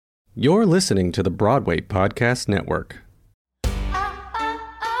You're listening to the Broadway Podcast Network.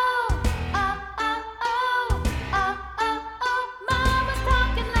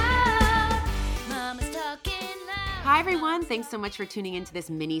 Hi, everyone. Thanks so much for tuning into this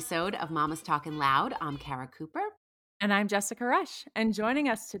mini-sode of Mama's Talkin' Loud. I'm Kara Cooper. And I'm Jessica Rush. And joining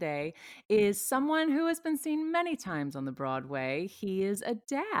us today is someone who has been seen many times on the Broadway. He is a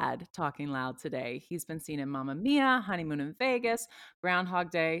dad talking loud today. He's been seen in Mamma Mia, Honeymoon in Vegas, Groundhog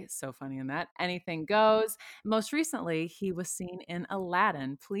Day, so funny in that, Anything Goes. Most recently, he was seen in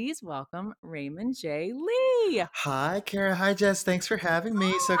Aladdin. Please welcome Raymond J. Lee. Hi, Kara. Hi, Jess. Thanks for having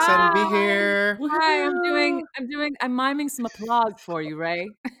me. So excited to be here. Hi, Woohoo! I'm miming some applause for you, Ray.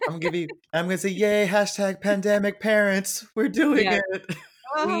 I'm gonna say, yay, hashtag pandemic parents. We're doing Yes. it.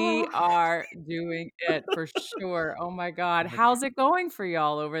 We are doing it for sure. Oh my God. How's it going for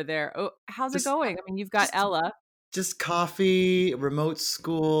y'all over there? Oh, how's it Just, going? I mean, you've got just, Ella. just coffee, remote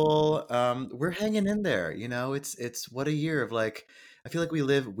school. We're hanging in there. It's what a year of like. I feel like we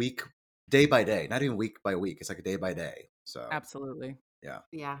live day by day, not even week by week. It's like a day by day. So Absolutely. yeah,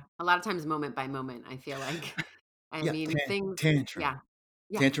 Yeah, a lot of times moment by moment, I feel like. I yeah. mean, things, Tantrum,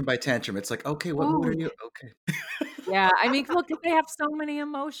 yeah. tantrum by tantrum. It's like, okay, what mood Ooh, are you? Okay. Yeah. I mean, look, they have so many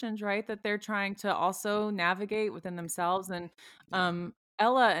emotions, right? That they're trying to also navigate within themselves. And Yeah.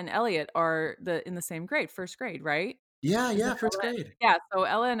 Ella and Elliot are in the same grade, first grade, right? Yeah, Isn't yeah, first Ella? grade. Yeah. So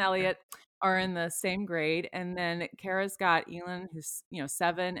Ella and Yeah. Elliot are in the same grade. And then Kara's got Elin, who's,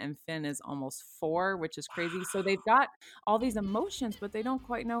 7, and Finn is almost 4, which is crazy. So they've got all these emotions, but they don't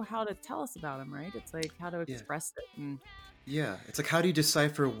quite know how to tell us about them, right? It's like how to Yeah. express it. And Yeah. It's like, how do you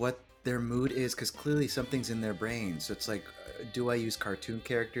decipher what their mood is? Because clearly something's in their brain. So it's like, do I use cartoon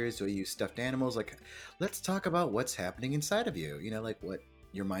characters? Do I use stuffed animals? Like, let's talk about what's happening inside of you, like what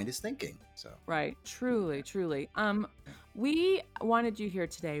your mind is thinking. So, right. Truly, truly. We wanted you here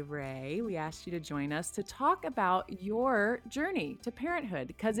today, Ray. We asked you to join us to talk about your journey to parenthood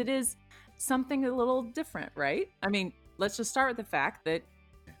because it is something a little different, right? I mean, let's just start with the fact that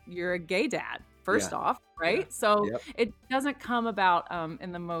you're a gay dad, first yeah. off, Yeah. right? So Yep. it doesn't come about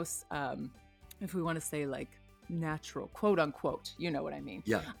in the most, if we want to say like natural, quote unquote, you know what I mean,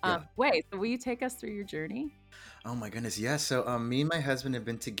 Yeah. Yeah. way. So will you take us through your journey? Oh my goodness. Yeah. So, me and my husband have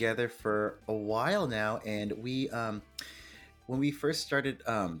been together for a while now. And when we first started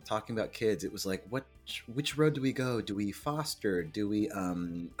talking about kids, it was like, which road do we go? Do we foster? Do we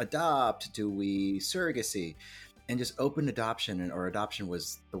adopt? Do we surrogacy? And just open adoption, or adoption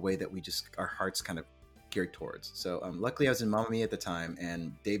was the way that our hearts kind of geared towards. So luckily, I was in Mamma Mia at the time,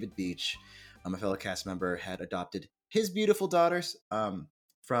 and David Beach, a fellow cast member, had adopted his beautiful daughters from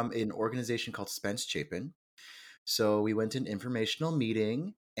an organization called Spence Chapin. So we went to an informational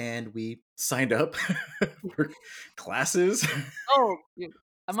meeting and we signed up for classes. Oh,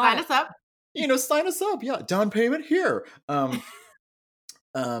 I'm on sign it. us up. Sign us up. Yeah, down payment here.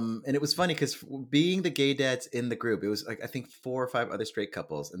 And it was funny because being the gay dads in the group, it was like I think 4 or 5 other straight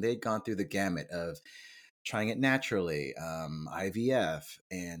couples, and they had gone through the gamut of trying it naturally, IVF,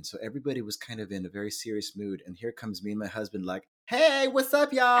 and so everybody was kind of in a very serious mood. And here comes me and my husband, like, "Hey, what's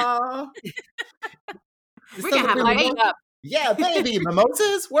up, y'all? It We're sounds gonna like have we're a date mimosas. up. Yeah, baby,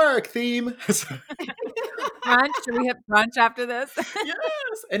 mimosas work theme." Brunch. Should we hit brunch after this? Yes.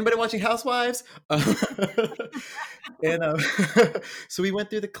 Anybody watching Housewives? And so we went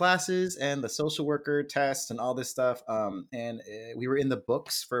through the classes and the social worker tests and all this stuff. And we were in the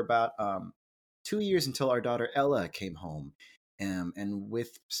books for about 2 years until our daughter Ella came home. And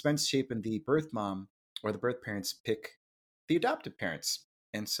with Spence Chapin, the birth mom or the birth parents pick the adoptive parents.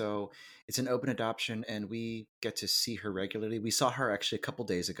 And so it's an open adoption, and we get to see her regularly. We saw her actually a couple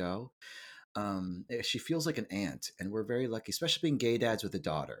days ago. She feels like an aunt, and we're very lucky, especially being gay dads with a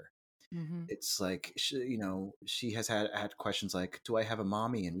daughter. Mm-hmm. It's like she has had questions like, "Do I have a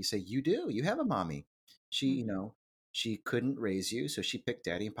mommy?" And we say, "You do. You have a mommy." She Hmm. you know she couldn't raise you, so she picked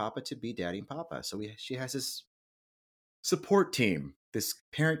Daddy and Papa to be Daddy and Papa. So she has this support team, this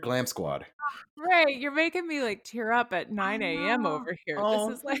parent glam squad. Right, you're making me like tear up at I 9 a.m. know. over here. This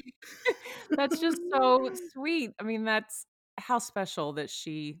Oh, is like, that's just so sweet. I mean, that's how special that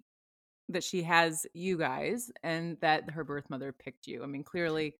she has you guys and that her birth mother picked you. I mean,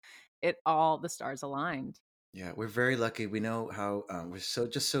 clearly the stars aligned. yeah, we're very lucky. We know how we're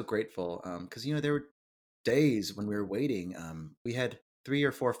so grateful because there were days when we were waiting. We had 3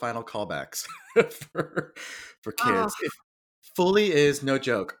 or 4 final callbacks for Oh, kids. It fully is no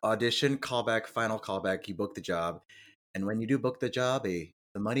joke. Audition, callback, final callback. You book the job, and when you do book the job, the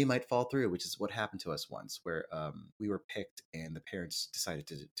money might fall through, which is what happened to us once, where we were picked and the parents decided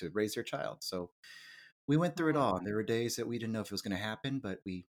to raise their child. So we went through it Oh, all, and there were days that we didn't know if it was going to happen, but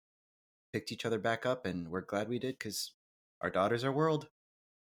we picked each other back up, and we're glad we did because our daughter's our world.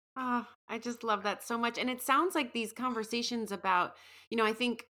 Oh, I just love that so much. And it sounds like these conversations about, I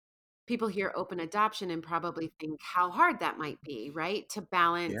think people hear open adoption and probably think how hard that might be, right? To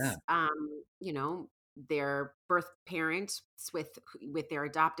balance, Yeah, you know, their birth parents with their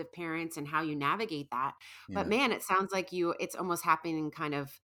adoptive parents and how you navigate that. But yeah. man, it sounds like it's almost happening kind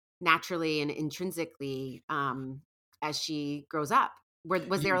of naturally and intrinsically as she grows up.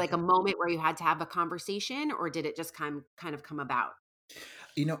 Was there like Yeah. a moment where you had to have a conversation, or did it just kind of come about?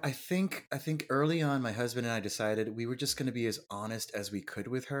 I think early on, my husband and I decided we were just going to be as honest as we could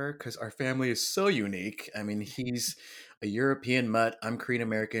with her because our family is so unique. I mean, he's a European mutt. I'm Korean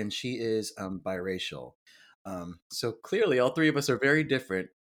American. She is biracial. So clearly, all three of us are very different.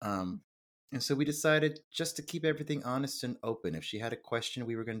 Um, and so we decided just to keep everything honest and open. If she had a question,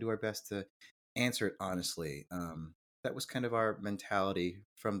 we were going to do our best to answer it honestly. That was kind of our mentality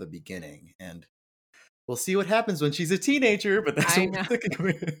from the beginning. And we'll see what happens when she's a teenager, but that's I what know. we're sticking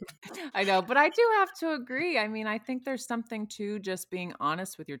with. I know, but I do have to agree. I mean, I think there's something to just being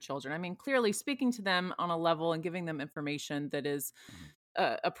honest with your children. I mean, clearly speaking to them on a level and giving them information that is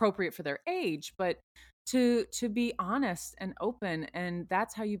Mhm. appropriate for their age, but to be honest and open, and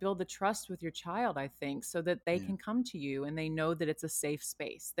that's how you build the trust with your child, I think, so that they Yeah, can come to you and they know that it's a safe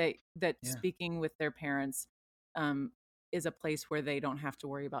space. That yeah, speaking with their parents um, is a place where they don't have to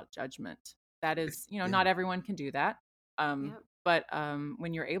worry about judgment. That is, yeah. not everyone can do that. Um, Yep. but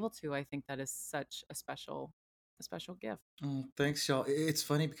when you're able to, I think that is such a special gift. Thanks, y'all. It's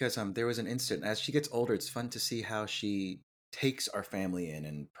funny because there was an instant as she gets older. It's fun to see how she takes our family in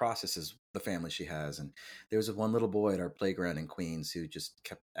and processes the family she has. And there was one little boy at our playground in Queens who just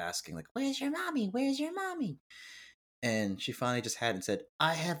kept asking, like, "Where's your mommy? Where's your mommy?" And she finally just had and said,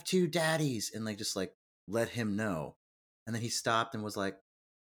 "I have two daddies," and like just like let him know. And then he stopped and was like,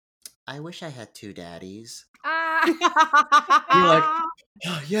 "I wish I had two daddies." Ah, We were like,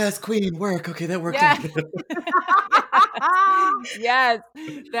 "Oh, yes, Queen, work. Okay, that worked yeah. out." Yes,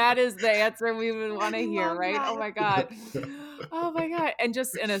 that is the answer we would I want to hear, love right? Oh that. my god. Oh my god. And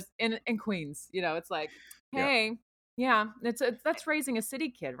just in Queens, it's like, Yeah. hey, yeah, that's raising a city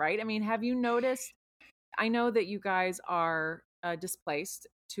kid, right? I mean, have you noticed, I know that you guys are displaced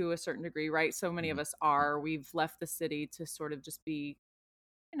to a certain degree, right? So many of Mhm. us are. We've left the city to sort of just be,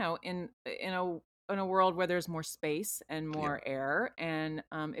 in a world where there's more space and Yeah. more air, and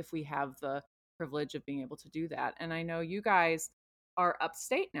if we have the privilege of being able to do that. And I know you guys are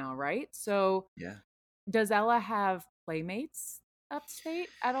upstate now, right? So Yeah. does Ella have playmates upstate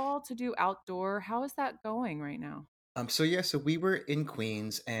at all to do outdoor? How is that going right now? So we were in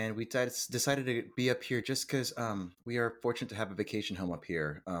Queens and we decided to be up here just because we are fortunate to have a vacation home up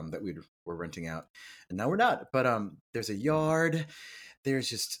here that we're renting out. And now we're not, but there's a yard, there's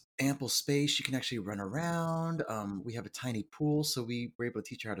just ample space. You can actually run around. We have a tiny pool, so we were able to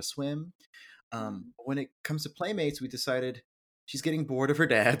teach her how to swim. Mm. When it comes to playmates, we decided she's getting bored of her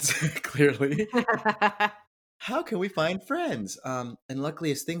dad's, clearly. How can we find friends? And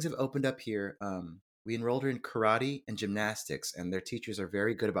luckily, as things have opened up here, we enrolled her in karate and gymnastics, and their teachers are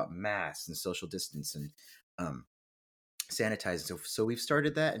very good about masks and social distance and um, sanitizing. So we've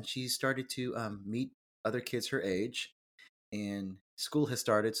started that, and she's started to meet other kids her age, and school has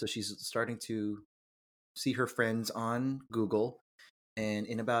started, so she's starting to see her friends on Google. And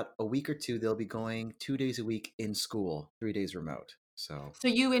in about a week or two, they'll be going 2 days a week in school, 3 days remote. So So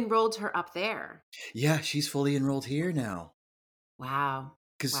you enrolled her up there. yeah, she's fully enrolled here now. Wow.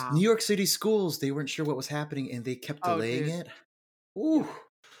 Because New Wow. York City schools, they weren't sure what was happening and they kept Oh, delaying dude. it. Yeah. Ooh.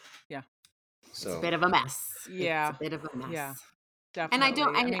 Yeah. It's a So bit of a mess. It's a Yeah. bit of a mess. Yeah. And I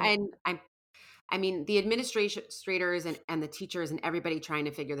don't Definitely. I mean, I mean the administrators and the teachers and everybody trying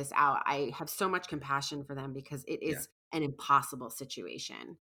to figure this out. I have so much compassion for them because it yeah, is an impossible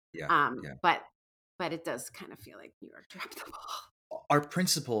situation. yeah, Um yeah. but but it does kind of feel like New York dropped the ball. Our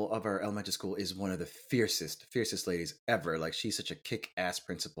principal of our elementary school is one of the fiercest ladies ever. Like she's such a kick-ass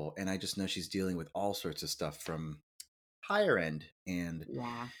principal, and I just know she's dealing with all sorts of stuff from higher end.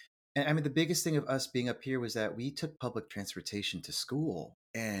 Yeah. And I mean, the biggest thing of us being up here was that we took public transportation to school,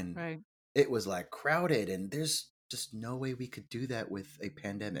 and right. it was like crowded, and there's just no way we could do that with a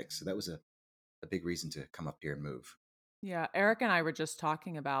pandemic. So that was a big reason to come up here and move. Yeah, Eric and I were just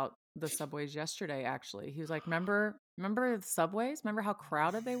talking about the subways yesterday, actually. He was like, remember the subways? Remember how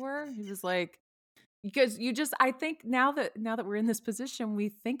crowded they were? He was like, because I think now that we're in this position, we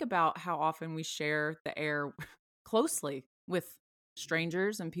think about how often we share the air closely with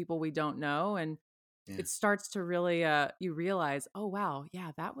strangers and people we don't know. And Yeah. it starts to really you realize, oh wow,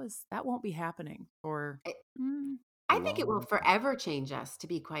 yeah, that won't be happening for I, mm, A I think it will long time. forever change us, to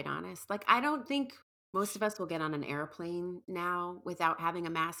be quite honest. Like, I don't think most of us will get on an airplane now without having a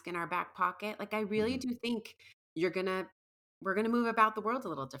mask in our back pocket. Like, I really Mhm. do think you're gonna we're gonna move about the world a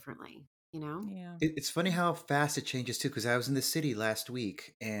little differently, you know? Yeah. It's funny how fast it changes too, because I was in the city last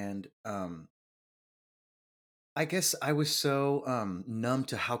week, and I guess I was so numb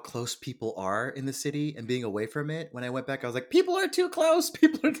to how close people are in the city and being away from it. When I went back, I was like, people are too close.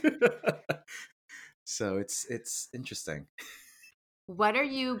 People are too. So it's interesting. What are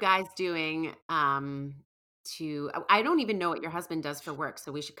you guys doing I don't even know what your husband does for work,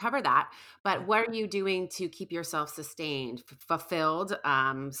 so we should cover that. But what are you doing to keep yourself sustained, fulfilled,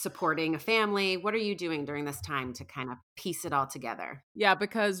 supporting a family? What are you doing during this time to kind of piece it all together? Yeah,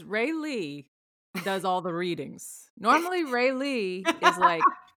 because Ray Lee does all the readings. Normally, Ray Lee is like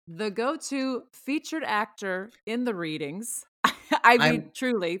the go-to featured actor in the readings. I mean, I'm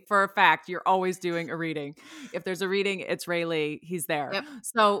truly, for a fact, you're always doing a reading. If there's a reading, it's Ray Lee. He's there. Yep.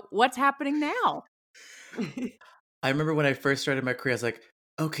 So what's happening now? I remember when I first started my career, I was like,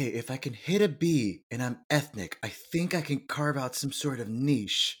 okay, if I can hit a B and I'm ethnic, I think I can carve out some sort of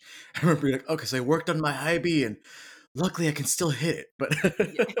niche. I remember being like, okay, so I worked on my high B and luckily I can still hit it. But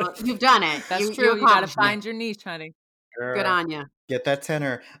Yeah, Well, you've done it. that's You true. You got to accomplished it. find your niche, honey. Good girl, on you. get that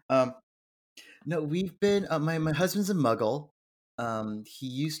tenor. No, we've been my husband's a muggle. He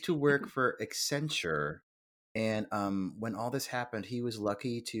used to work for Accenture, and when all this happened, he was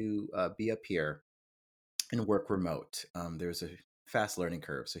lucky to be up here and work remote. There's a fast learning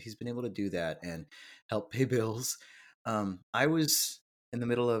curve, so he's been able to do that and help pay bills. I was in the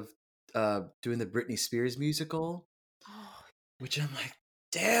middle of doing the Britney Spears musical, Oh, which I'm like,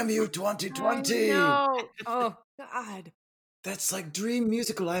 damn you, I 2020! know. Oh, God. That's like dream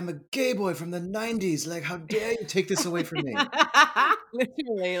musical. I'm a gay boy from the 90s. Like, how dare you take this away from me?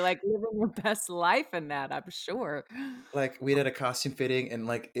 Literally, like living your best life in that, I'm sure. Like, we did a costume fitting, and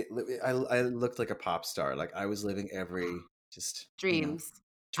like, I looked like a pop star. Like, I was living every just, Dreams.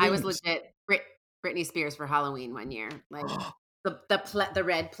 I was dreams. legit Britney Spears for Halloween one year. Like the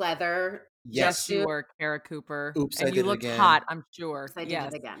red pleather Yes, you Yes. jumpsuit. were, Kara Cooper, Oops, I and you did it looked hot, again. I'm sure. I did it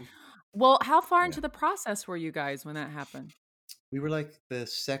Yes. again. Well, how far Yeah. into the process were you guys when that happened? We were like the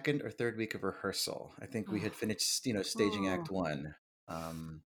second or third week of rehearsal. I think we had finished, staging Oh. act one.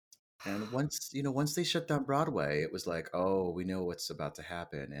 Um, and once they shut down Broadway, it was like, oh, we know what's about to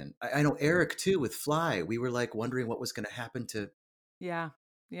happen. And I know Eric too with Fly. We were like wondering what was going to happen to Yeah,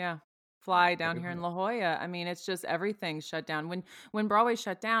 yeah. Fly down here in everybody. La Jolla. I mean, it's just everything shut down. When Broadway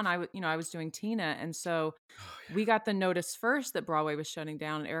shut down, I was doing Tina, and so Oh we got the notice first that Broadway was shutting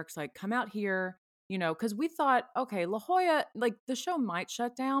down. And Eric's like, "Come out here," because we thought, okay, La Jolla, like the show might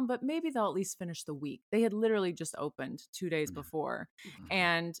shut down, but maybe they'll at least finish the week. They had literally just opened 2 days yeah. before,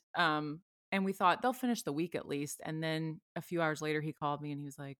 Mhm. and we thought they'll finish the week at least. And then a few hours later, he called me and he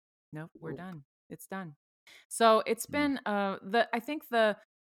was like, "Nope, we're Nope. done. It's done." So it's Mm, been I think the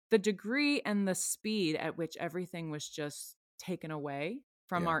degree and the speed at which everything was just taken away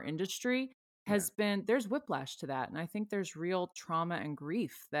from yeah, our industry yeah, has been there's whiplash to that. And I think there's real trauma and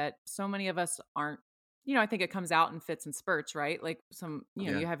grief that so many of us aren't, I think it comes out in fits and spurts, right? Like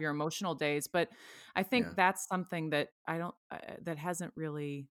yeah, you have your emotional days, but I think yeah. that's something that I don't, that hasn't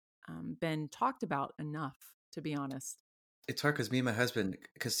really been talked about enough, to be honest. It's hard because me and my husband,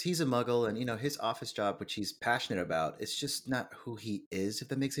 because he's a muggle, and his office job, which he's passionate about, it's just not who he is, if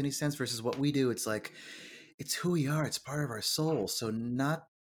that makes any sense. Versus what we do, it's like it's who we are. It's part of our soul. So not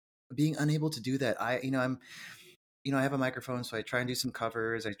being unable to do that, I have a microphone, so I try and do some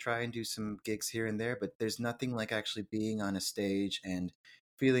covers. I try and do some gigs here and there, but there's nothing like actually being on a stage and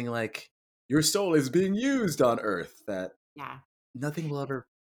feeling like your soul is being used on Earth. That Yeah. nothing will ever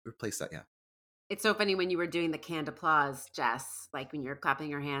replace that. Yeah. It's so funny when you were doing the canned applause, Jess, like when you're clapping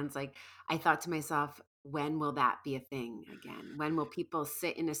your hands, like I thought to myself, when will that be a thing again? When will people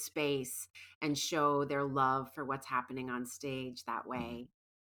sit in a space and show their love for what's happening on stage that Mhm. way?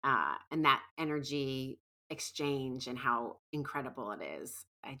 And that energy exchange and how incredible it is.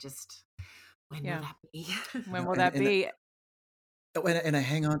 When will Yeah. that be? When No, will and that and be? and I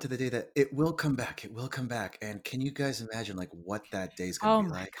hang on to the day that it will come back. It will come back. And can you guys imagine like what that day is going to Oh be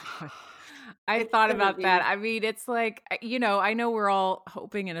my like? God. I It's thought gonna about that. be. I mean, it's like, I know we're all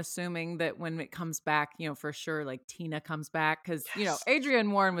hoping and assuming that when it comes back, for sure, like Tina comes back because, Yes.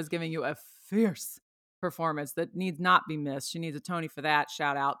 Adrienne Warren was giving you a fierce performance that needs not be missed. She needs a Tony for that,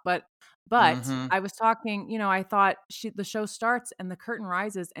 shout out. But Hmm. I was talking, I thought the show starts and the curtain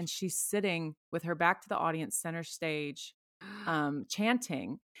rises and she's sitting with her back to the audience center stage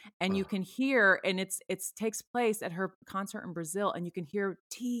chanting, and you Oh, can hear, and it's takes place at her concert in Brazil, and you can hear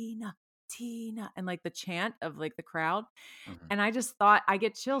Tina, Tina, and like the chant of like the crowd. Mhm. And I just thought, I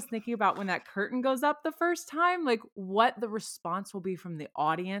get chills thinking about when that curtain goes up the first time, like what the response will be from the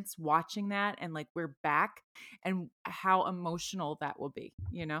audience watching that. And like we're back and how emotional that will be,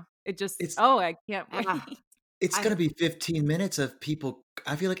 you know? It just, It's oh, I can't wait. Ah, it's I gonna be 15 minutes of people.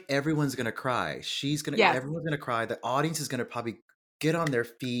 I feel like everyone's gonna cry. Yes. Everyone's gonna cry. The audience is gonna probably get on their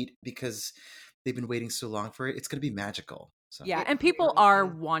feet because they've been waiting so long for it. It's gonna be magical. So Yeah, it and people really are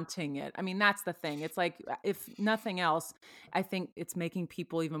is. wanting it. I mean, that's the thing. It's like, if nothing else, I think it's making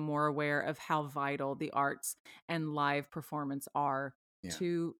people even more aware of how vital the arts and live performance are yeah,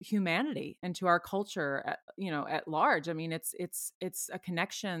 to humanity and to our culture, you know, at large. I mean, it's a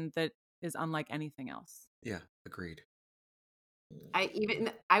connection that is unlike anything else. yeah, agreed.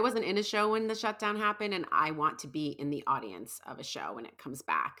 I wasn't in a show when the shutdown happened, and I want to be in the audience of a show when it comes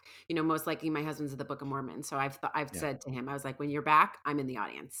back. You know, most likely my husband's at the Book of Mormon, so I've Yeah, said to him, I was like, when you're back, I'm in the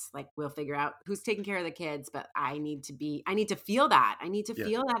audience. Like we'll figure out who's taking care of the kids, but I need to feel that. I need to yeah,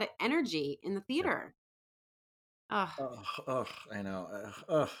 feel that energy in the yeah. theater. Ugh. Oh, oh, I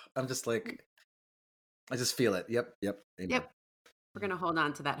know. I'm just like, I just feel it. Yep, yep. Amen. Yep, we're gonna hold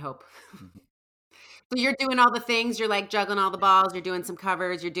on to that hope. Mhm. So you're doing all the things. You're like juggling all the balls. You're doing some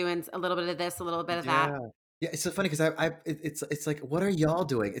covers. You're doing a little bit of this, a little bit of that. Yeah. Yeah, it's so funny because it's like, what are y'all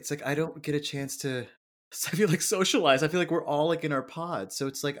doing? It's like I don't get a chance to. I feel like socialize. I feel like we're all like in our pods. So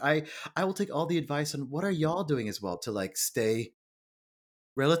it's like I will take all the advice on what are y'all doing as well to like stay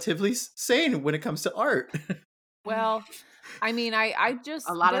relatively sane when it comes to art. Well, I mean, I A just,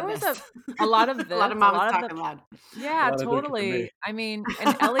 lot there of was this. a lot of A lot this, of a mamas lot of the, talking loud. A yeah, lot of drinking for me. totally. I mean,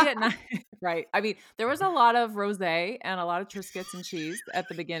 and Elliot and I, right. I mean, there was a lot of rosé and a lot of Triscuits and cheese at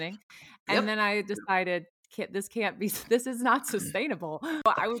the beginning. And Yep. then I decided, this can't be, this is not sustainable.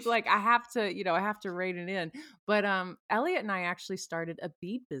 But I was like, I have to, I have to rein it in. But Elliot and I actually started a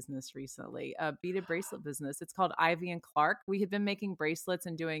bead business recently, a beaded bracelet business. It's called Ivy and Clark. We had been making bracelets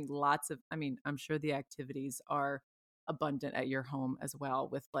and doing lots of, I mean, I'm sure the activities are abundant at your home as well,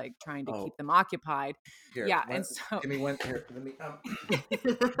 with like trying to keep Oh, them occupied. here. Yeah. And so Give me one. Here. Let me.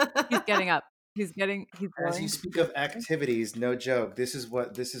 he's getting up. He's As you going. speak of activities, no joke. This is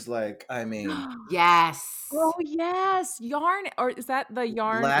what this is like. I mean, Oh Yes. yes, yarn, or is that the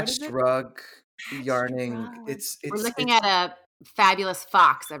yarn? What is latched it? rug, Hatched yarning. rug. We're looking It's at a fabulous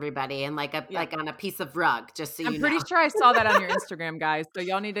fox, everybody, and Yeah. like on a piece of rug, just so I'm you know. pretty sure I saw that on your Instagram, guys. So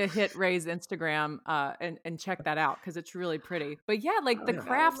y'all need to hit Ray's Instagram and check that out because it's really pretty. But yeah, like Oh the yeah.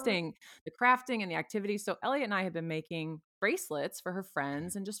 God. crafting and the activities. So Elliot and I have been making bracelets for her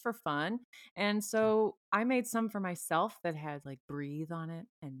friends and just for fun. And so I made some for myself that had like breathe on it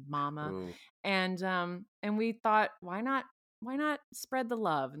and mama. Ooh, And we thought, why not spread the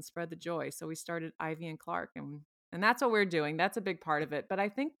love and spread the joy? So we started Ivy and Clark, and that's what we're doing. That's a big part of it. But I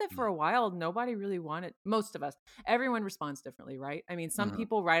think that for yeah. a while, nobody really wanted, most of us, everyone responds differently, right? I mean, some Mhm.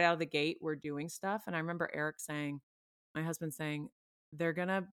 people right out of the gate were doing stuff. And I remember Eric saying, my husband saying, they're going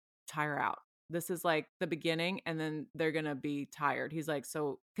to tire out. This is like the beginning, and then they're going to be tired. He's like,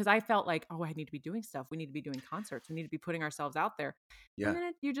 so, because I felt like, oh, I need to be doing stuff. We need to be doing concerts. We need to be putting ourselves out there. And Yeah.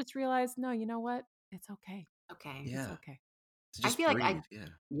 then you just realize, no, you know what? It's okay. Okay. It's Yeah. okay. To I just feel like breathe. Yeah.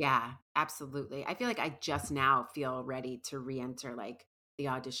 yeah, absolutely. I feel like I just now feel ready to re-enter like the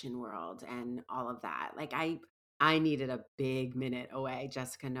audition world and all of that. Like I needed a big minute away.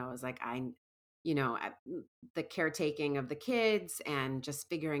 Jessica knows, like the caretaking of the kids and just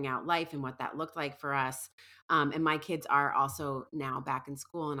figuring out life and what that looked like for us. And my kids are also now back in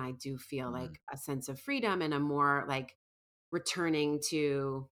school, and I do feel Mhm. like a sense of freedom and a more like returning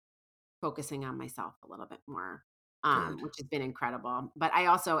to focusing on myself a little bit more, Good. which has been incredible. But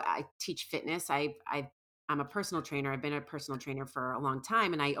I teach fitness. I'm a personal trainer. I've been a personal trainer for a long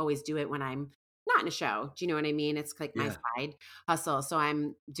time, and I always do it when I'm not in a show. Do you know what I mean? It's like my Yeah. side hustle. So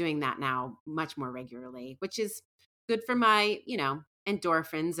I'm doing that now much more regularly, which is good for my,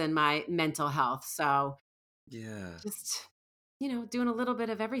 endorphins and my mental health. So Yeah. just, doing a little bit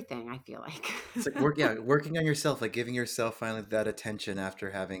of everything, I feel like. It's like working on yourself, like giving yourself finally that attention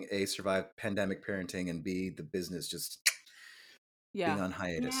after having A, survive pandemic parenting, and B, the business just being Yeah. on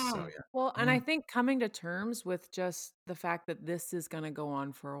hiatus. So Yeah. Well, yeah. and Yeah. I think coming to terms with just the fact that this is going to go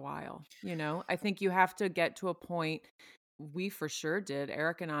on for a while, I think you have to get to a point, we for sure did,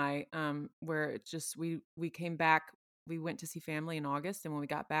 Eric and I, where it just, we came back, we went to see family in August. And when we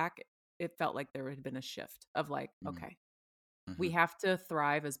got back, it felt like there had been a shift of like, Mhm. okay, we Mhm. have to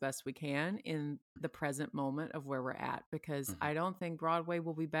thrive as best we can in the present moment of where we're at, because Mhm. I don't think Broadway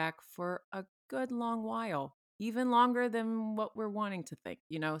will be back for a good long while, even longer than what we're wanting to think.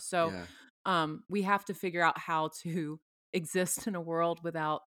 So Yeah. we have to figure out how to exist in a world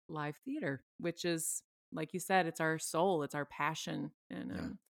without live theater, which is, like you said, it's our soul, it's our passion. And Yeah.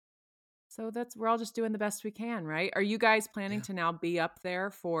 so we're all just doing the best we can, right? Are you guys planning Yeah. to now be up there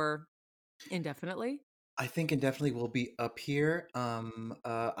for indefinitely? I think indefinitely will be up here.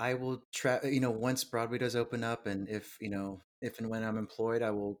 I will try, once Broadway does open up, and if and when I'm employed,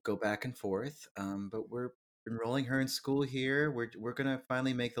 I will go back and forth. But we're enrolling her in school here. We're gonna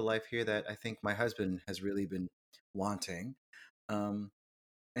finally make the life here that I think my husband has really been wanting. Um,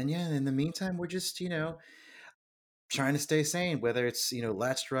 and yeah, in the meantime, we're just, trying to stay sane, whether it's,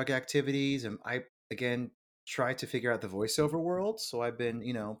 latch drug activities. And I, again, try to figure out the voiceover world. So I've been,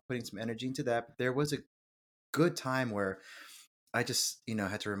 putting some energy into that. But there was a good time where I just,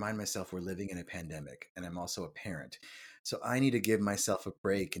 had to remind myself we're living in a pandemic and I'm also a parent. So I need to give myself a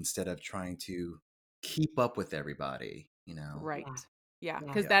break instead of trying to keep up with everybody. Right. Yeah. Yeah. Yeah.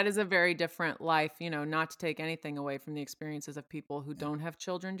 Because Yeah. that is a very different life, not to take anything away from the experiences of people who Yeah. don't have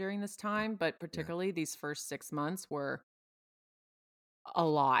children during this time, but particularly these first 6 months were a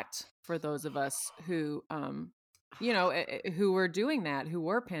lot for those of us who, who were doing that, who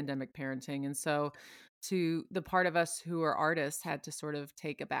were pandemic parenting. And so to the part of us who are artists had to sort of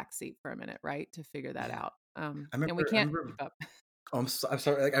take a back seat for a minute, right? To figure that Yeah. out. I And we remember, I can't remember, keep up. oh, I'm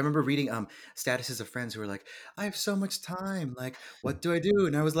sorry. Like, I remember reading statuses of friends who were like, "I have so much time. Like, what do I do?"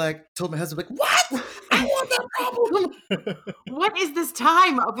 And I was like, told my husband, like, "What? I don't want that problem." What is this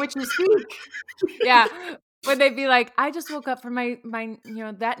time of which you speak? Yeah. When they'd be like, I just woke up from my,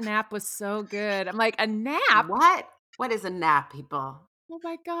 that nap was so good. I'm like, a nap? What? What is a nap, people? Oh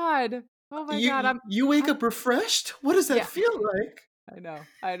my God. Oh my God. You wake I'm up refreshed? What does that yeah. feel like?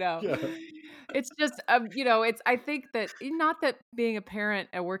 I know. Yeah. It's just, I think that not that being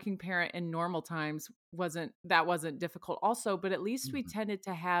a working parent in normal times wasn't difficult also, but at least we Mhm. tended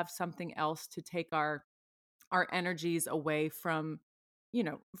to have something else to take our energies away from,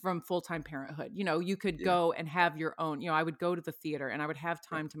 from full-time parenthood. You could Yeah. go and have your own, I would go to the theater and I would have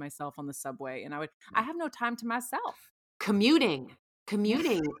Right. time to myself on the subway and I Right. have no time to myself. Commuting. Yeah.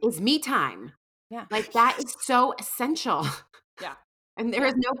 Commuting is me time. Yeah. Like that is so essential. Yeah. And there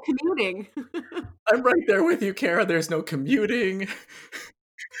is no commuting. I'm right there with you, Kara. There's no commuting.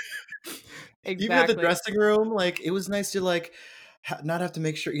 Even at the Exactly. dressing room, like it was nice to like not have to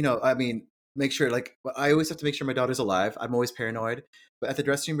make sure, I mean, make sure like I always have to make sure my daughter's alive. I'm always paranoid. But at the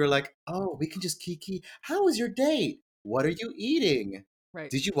dressing room, you're like, "Oh, we can just kiki. How was your date? What are you eating? Right.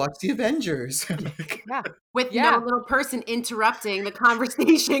 Did you watch the Avengers?" Like, Yeah. With no Yeah. little person interrupting the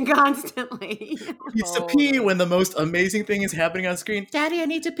conversation constantly. needs to pee when the most amazing thing is happening on screen. Daddy, I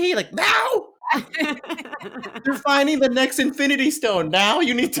need to pee. Like, now! You're finding the next Infinity Stone. Now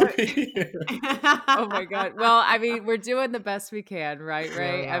you need to pee. Oh my God. Well, I mean, we're doing the best we can, right, We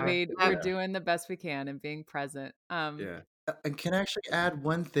Ray? really I are. mean, Yep. we're doing the best we can and being present. Yeah. And can I actually add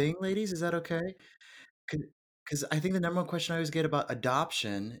one thing, ladies? Is that okay? Because I think the number one question I always get about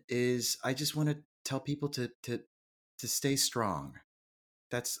adoption is I just want to tell people to stay strong.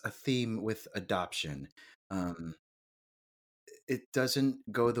 That's a theme with adoption. Um, it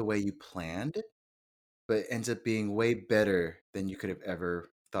doesn't go the way you planned, but it ends up being way better than you could have ever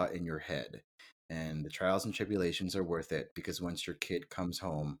thought in your head. And the trials and tribulations are worth it because once your kid comes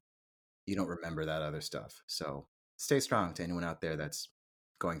home, you don't remember that other stuff. So stay strong to anyone out there that's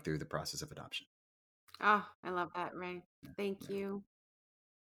going through the process of adoption. Oh, I love that, Ray. Thank Yeah. you.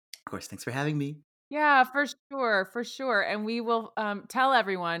 Of course, thanks for having me. Yeah, for sure, for sure. And we will tell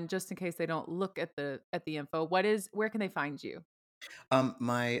everyone, just in case they don't look at the info, where can they find you?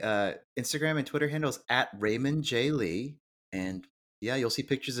 My Instagram and Twitter handle is at Raymond J. Lee. And yeah, you'll see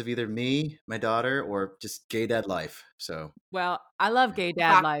pictures of either me, my daughter, or just gay dad life. So Well, I love gay The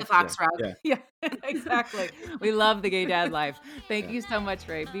dad Fox, life. the Fox Rug. yeah. Yeah, exactly. We love the gay dad life. Thank Yeah. you so much,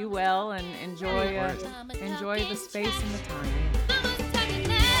 Ray. Be well and enjoy the space and the time.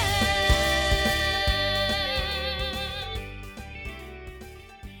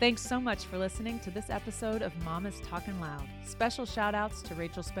 Thanks so much for listening to this episode of Mama's Talkin' Loud. Special shout outs to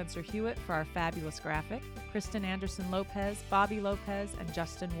Rachel Spencer Hewitt for our fabulous graphic, Kristen Anderson Lopez, Bobby Lopez, and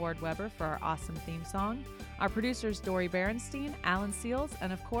Justin Ward Weber for our awesome theme song, our producers Dori Berenstein, Alan Seals,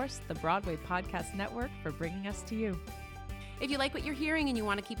 and of course, the Broadway Podcast Network for bringing us to you. If you like what you're hearing and you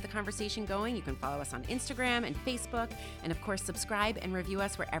want to keep the conversation going, you can follow us on Instagram and Facebook. And of course, subscribe and review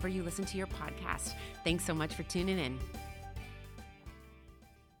us wherever you listen to your podcast. Thanks so much for tuning in.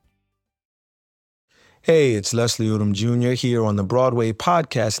 Hey, it's Leslie Odom Jr. here on the Broadway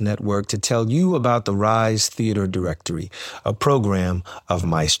Podcast Network to tell you about the Rise Theater Directory, a program of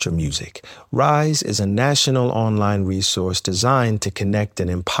Maestro Music. Rise is a national online resource designed to connect and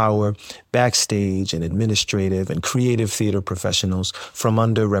empower backstage and administrative and creative theater professionals from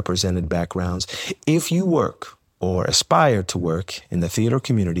underrepresented backgrounds. If you work or aspire to work in the theater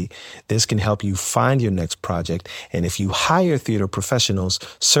community, this can help you find your next project. And if you hire theater professionals,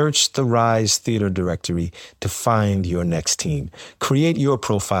 search the Rise Theater Directory to find your next team. Create your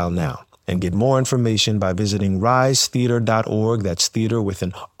profile now and get more information by visiting risetheater.org. That's theater with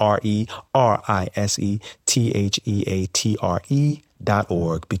an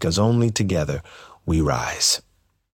RERISETHEATRE.org, because only together we rise.